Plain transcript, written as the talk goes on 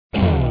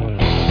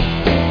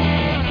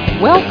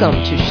Welcome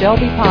to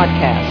Shelby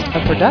Podcast,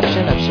 a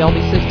production of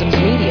Shelby Systems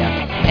Media.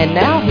 And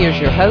now here's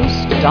your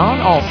host, Don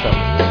Alsop.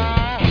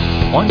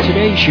 On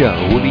today's show,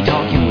 we'll be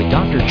talking with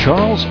Dr.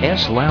 Charles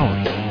S.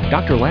 Lowry.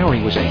 Dr.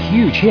 Lowry was a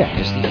huge hit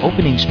as the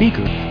opening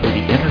speaker for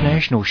the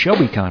International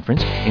Shelby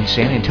Conference in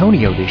San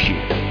Antonio this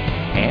year.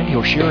 And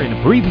he'll share an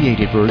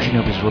abbreviated version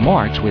of his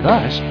remarks with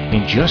us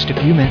in just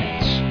a few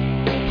minutes.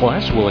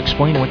 Plus, we'll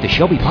explain what the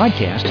Shelby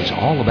Podcast is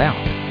all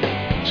about.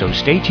 So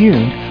stay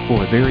tuned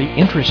for a very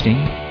interesting,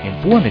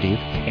 informative,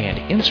 and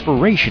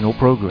inspirational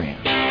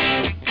program.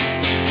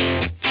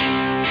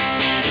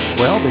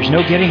 Well, there's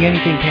no getting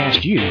anything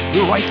past you.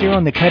 You're right there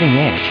on the cutting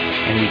edge.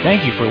 And we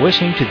thank you for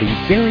listening to the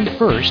very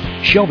first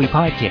Shelby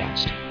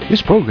Podcast.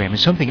 This program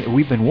is something that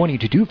we've been wanting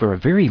to do for a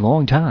very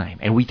long time,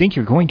 and we think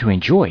you're going to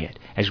enjoy it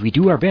as we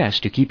do our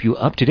best to keep you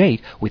up to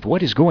date with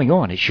what is going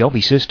on at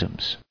Shelby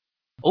Systems.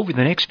 Over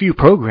the next few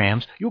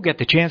programs, you'll get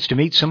the chance to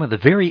meet some of the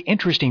very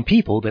interesting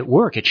people that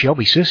work at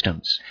Shelby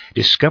Systems,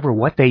 discover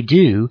what they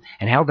do,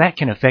 and how that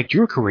can affect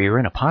your career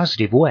in a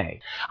positive way.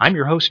 I'm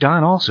your host,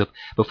 Don Alsop.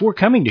 Before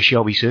coming to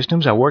Shelby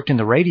Systems, I worked in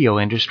the radio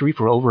industry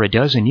for over a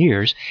dozen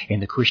years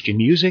in the Christian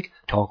music,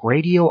 talk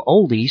radio,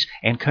 oldies,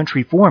 and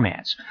country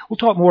formats. We'll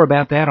talk more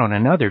about that on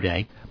another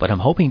day, but I'm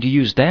hoping to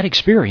use that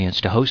experience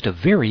to host a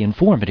very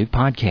informative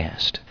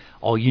podcast.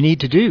 All you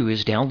need to do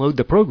is download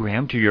the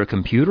program to your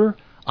computer,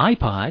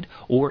 iPod,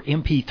 or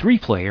MP3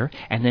 player,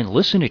 and then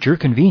listen at your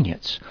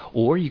convenience.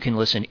 Or you can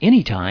listen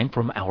anytime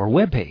from our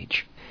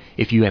webpage.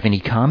 If you have any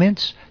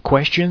comments,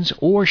 questions,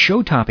 or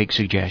show topic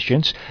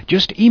suggestions,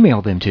 just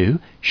email them to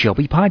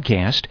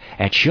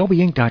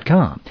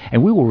shelbypodcast@shelbyinc.com,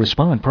 and we will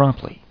respond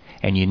promptly.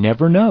 And you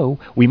never know,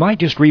 we might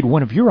just read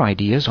one of your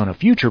ideas on a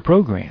future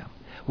program.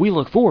 We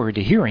look forward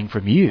to hearing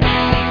from you.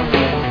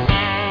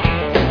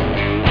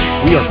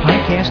 We are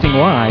podcasting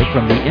live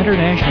from the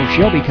International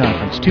Shelby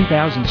Conference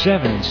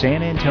 2007 in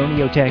San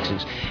Antonio,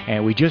 Texas.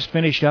 And we just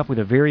finished up with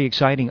a very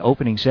exciting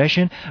opening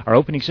session. Our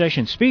opening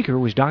session speaker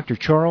was Dr.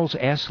 Charles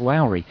S.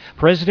 Lowry,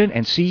 President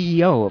and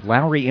CEO of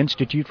Lowry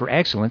Institute for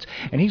Excellence,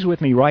 and he's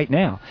with me right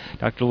now.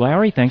 Dr.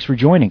 Lowry, thanks for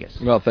joining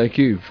us. Well, thank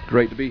you.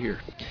 Great to be here.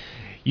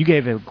 You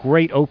gave a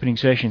great opening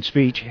session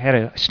speech, had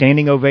a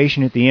standing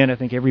ovation at the end. I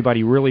think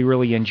everybody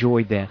really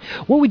enjoyed that.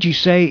 What would you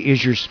say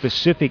is your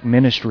specific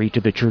ministry to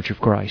the Church of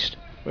Christ?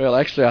 Well,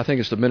 actually, I think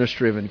it's the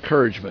ministry of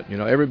encouragement. You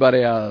know,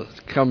 everybody I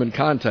come in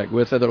contact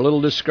with, they're a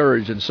little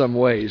discouraged in some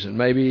ways, and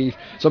maybe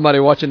somebody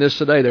watching this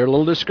today, they're a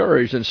little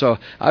discouraged, and so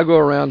I go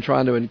around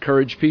trying to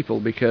encourage people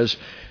because,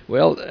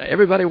 well,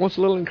 everybody wants a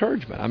little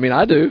encouragement. I mean,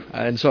 I do,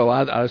 and so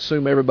I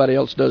assume everybody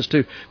else does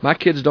too. My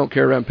kids don't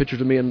carry around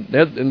pictures of me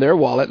in their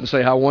wallet and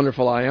say how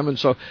wonderful I am, and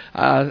so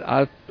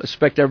I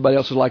expect everybody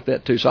else is like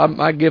that too. So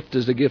my gift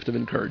is the gift of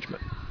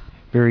encouragement.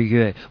 Very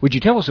good. Would you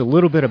tell us a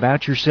little bit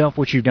about yourself,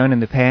 what you've done in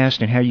the past,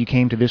 and how you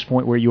came to this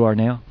point where you are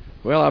now?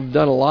 Well, I've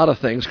done a lot of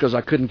things because I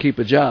couldn't keep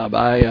a job.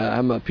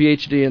 I'm a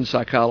PhD in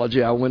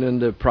psychology. I went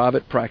into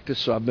private practice,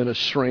 so I've been a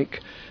shrink.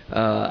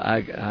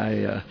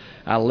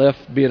 I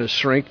left being a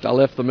shrink. I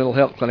left the mental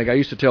health clinic. I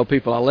used to tell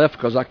people I left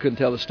because I couldn't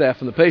tell the staff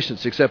and the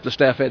patients, except the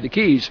staff had the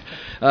keys.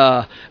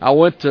 I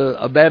went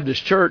to a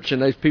Baptist church, and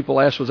these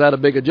people asked, was that a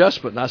big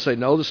adjustment? And I say,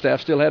 no, the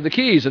staff still have the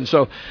keys. And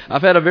so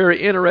I've had a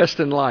very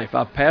interesting life.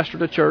 I've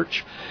pastored a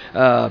church.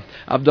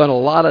 I've done a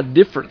lot of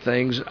different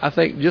things. I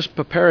think just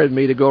prepared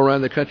me to go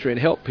around the country and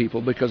help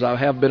people because I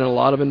have been in a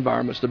lot of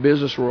environments, the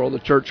business world, the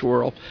church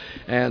world,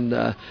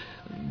 and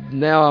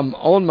now I'm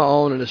on my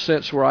own in a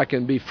sense where I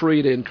can be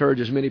free to encourage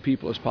as many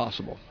people as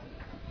possible.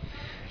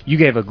 You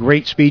gave a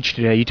great speech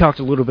today. You talked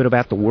a little bit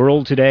about the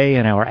world today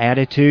and our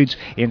attitudes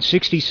in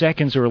 60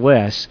 seconds or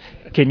less.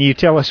 Can you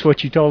tell us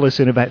what you told us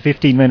in about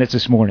 15 minutes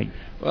this morning?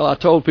 Well, I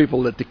told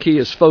people that the key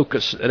is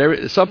focus.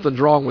 Something's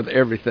wrong with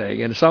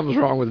everything, and something's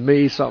wrong with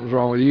me, something's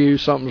wrong with you,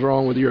 something's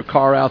wrong with your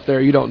car out there.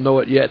 You don't know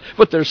it yet,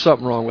 but there's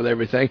something wrong with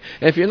everything.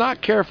 And if you're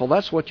not careful,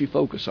 that's what you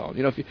focus on.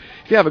 You know, if you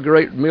have a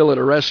great meal at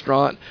a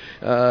restaurant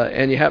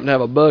and you happen to have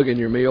a bug in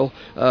your meal,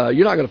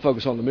 you're not going to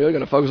focus on the meal. You're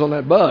going to focus on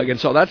that bug. And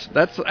so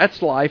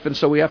that's life. And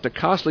so we have to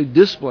constantly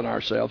discipline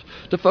ourselves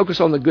to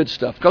focus on the good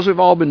stuff because we've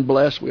all been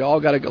blessed. We all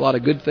got a lot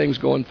of good things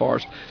going for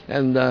us,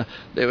 and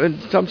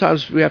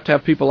sometimes we have to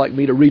have people like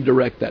me to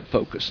redirect that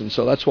focus. And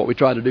so that's what we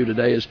try to do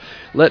today is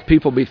let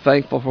people be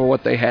thankful for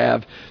what they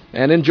have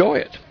and enjoy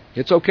it.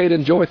 It's okay to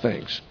enjoy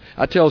things.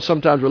 I tell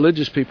sometimes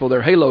religious people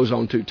their halo's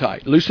on too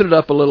tight. Loosen it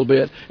up a little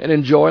bit and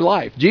enjoy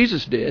life.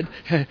 Jesus did.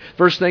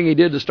 First thing he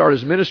did to start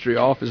his ministry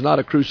off is not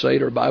a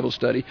crusade or a Bible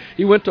study.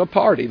 He went to a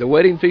party. The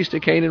wedding feast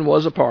of Canaan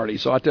was a party.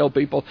 So I tell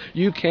people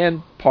you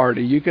can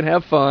party, you can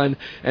have fun,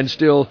 and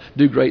still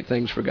do great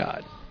things for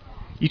God.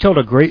 You told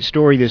a great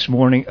story this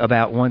morning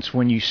about once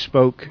when you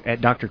spoke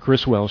at Dr.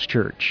 Criswell's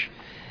church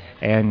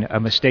and a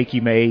mistake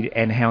you made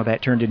and how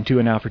that turned into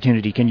an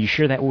opportunity. Can you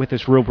share that with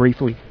us real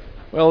briefly?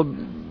 Well,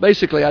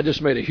 basically I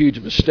just made a huge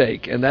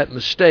mistake, and that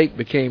mistake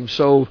became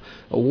so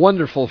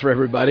wonderful for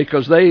everybody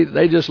because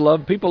they just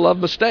people love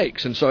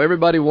mistakes, and so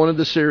everybody wanted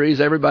the series,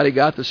 everybody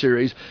got the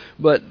series,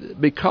 but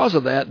because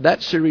of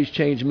that series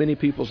changed many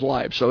people's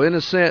lives. So in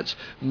a sense,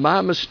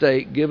 my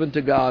mistake given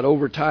to God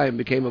over time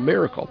became a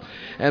miracle,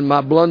 and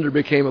my blunder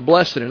became a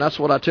blessing. And that's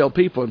what I tell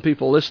people and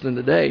people listening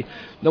today.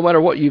 No matter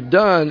what you've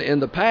done in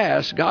the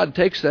past, God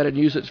takes that and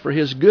uses it for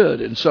His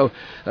good. And so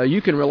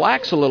you can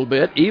relax a little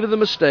bit. Even the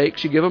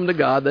mistakes, you give them to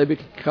God, they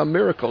become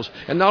miracles.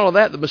 And not only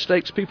that, the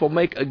mistakes people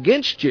make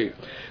against you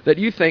that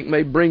you think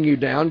may bring you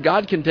down,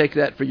 God can take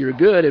that for your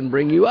good and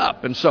bring you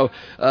up. And so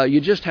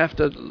you just have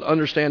to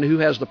understand who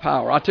has the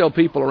power. I tell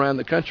people around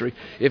the country,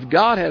 if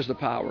God has the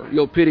power,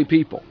 you'll pity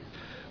people.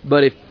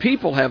 But if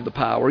people have the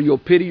power, you'll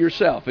pity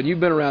yourself. And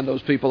you've been around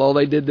those people. Oh,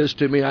 they did this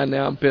to me.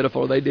 Now I'm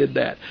pitiful. They did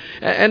that.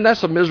 And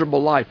that's a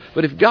miserable life.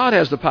 But if God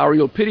has the power,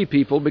 you'll pity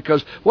people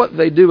because what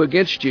they do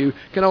against you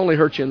can only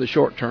hurt you in the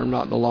short term,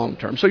 not in the long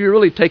term. So you're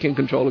really taking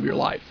control of your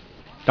life.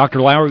 Dr.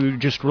 Lowry, we would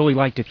just really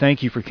like to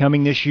thank you for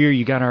coming this year.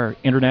 You got our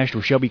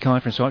International Shelby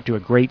Conference off to a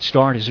great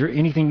start. Is there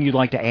anything you'd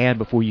like to add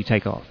before you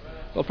take off?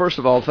 Well, first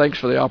of all, thanks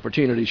for the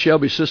opportunity.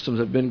 Shelby Systems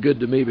have been good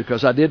to me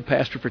because I did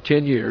pastor for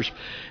 10 years,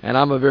 and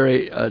I'm a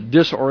very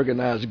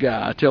disorganized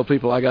guy. I tell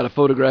people I got a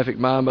photographic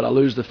mind, but I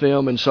lose the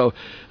film, and so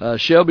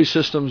Shelby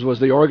Systems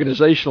was the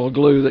organizational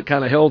glue that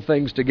kind of held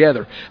things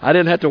together. I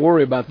didn't have to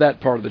worry about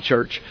that part of the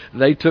church.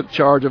 They took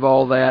charge of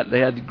all that. They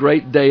had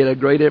great data,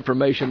 great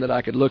information that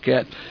I could look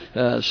at,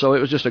 so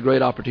it was just a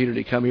great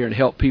opportunity to come here and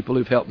help people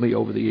who've helped me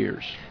over the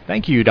years.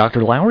 Thank you,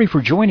 Dr. Lowry,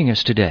 for joining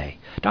us today.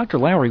 Dr.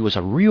 Lowry was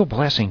a real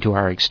blessing to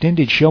our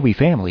extended Shelby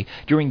family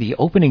during the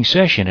opening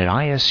session at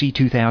ISC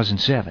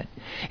 2007.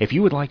 If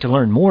you would like to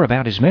learn more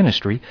about his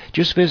ministry,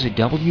 just visit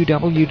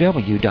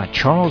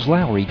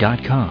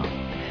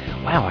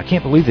www.charleslowry.com. Wow, I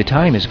can't believe the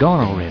time is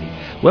gone already.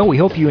 Well, we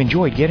hope you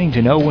enjoyed getting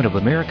to know one of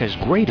America's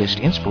greatest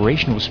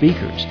inspirational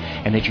speakers,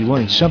 and that you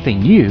learned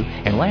something new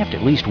and laughed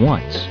at least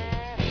once.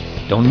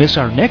 Don't miss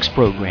our next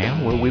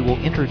program, where we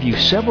will interview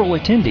several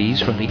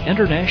attendees from the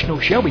International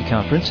Shelby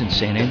Conference in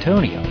San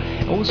Antonio,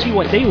 and we'll see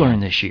what they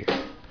learned this year.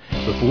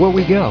 Before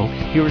we go,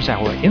 here is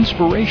our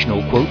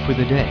inspirational quote for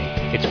the day.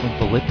 It's from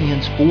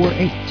Philippians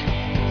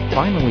 4:8.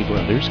 Finally,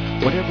 brothers,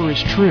 whatever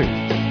is true,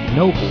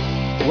 noble,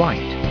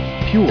 right,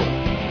 pure,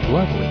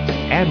 lovely,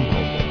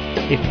 admirable,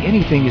 if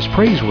anything is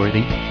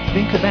praiseworthy,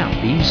 think about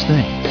these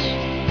things.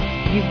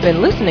 You've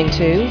been listening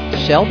to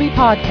Shelby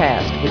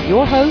Podcast with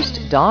your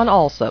host, Don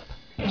Alsop.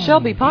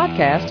 Shelby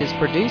Podcast is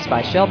produced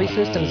by Shelby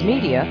Systems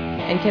Media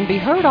and can be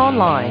heard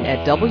online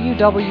at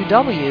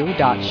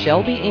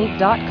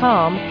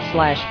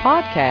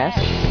www.shelbyinc.com/podcast,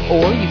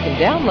 or you can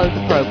download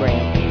the program,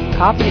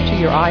 copy it to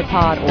your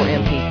iPod or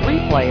MP3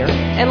 player,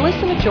 and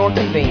listen at your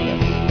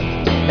convenience.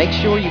 Make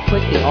sure you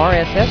click the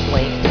RSS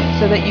link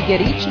so that you get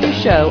each new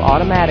show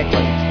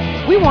automatically.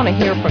 We want to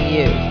hear from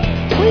you.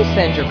 Please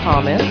send your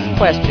comments,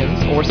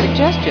 questions, or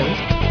suggestions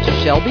to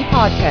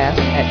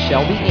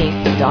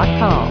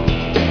shelbypodcast@shelbyinc.com.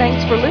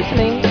 Thanks for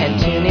listening, and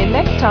tune in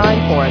next time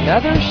for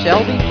another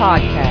Shelby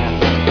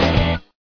Podcast.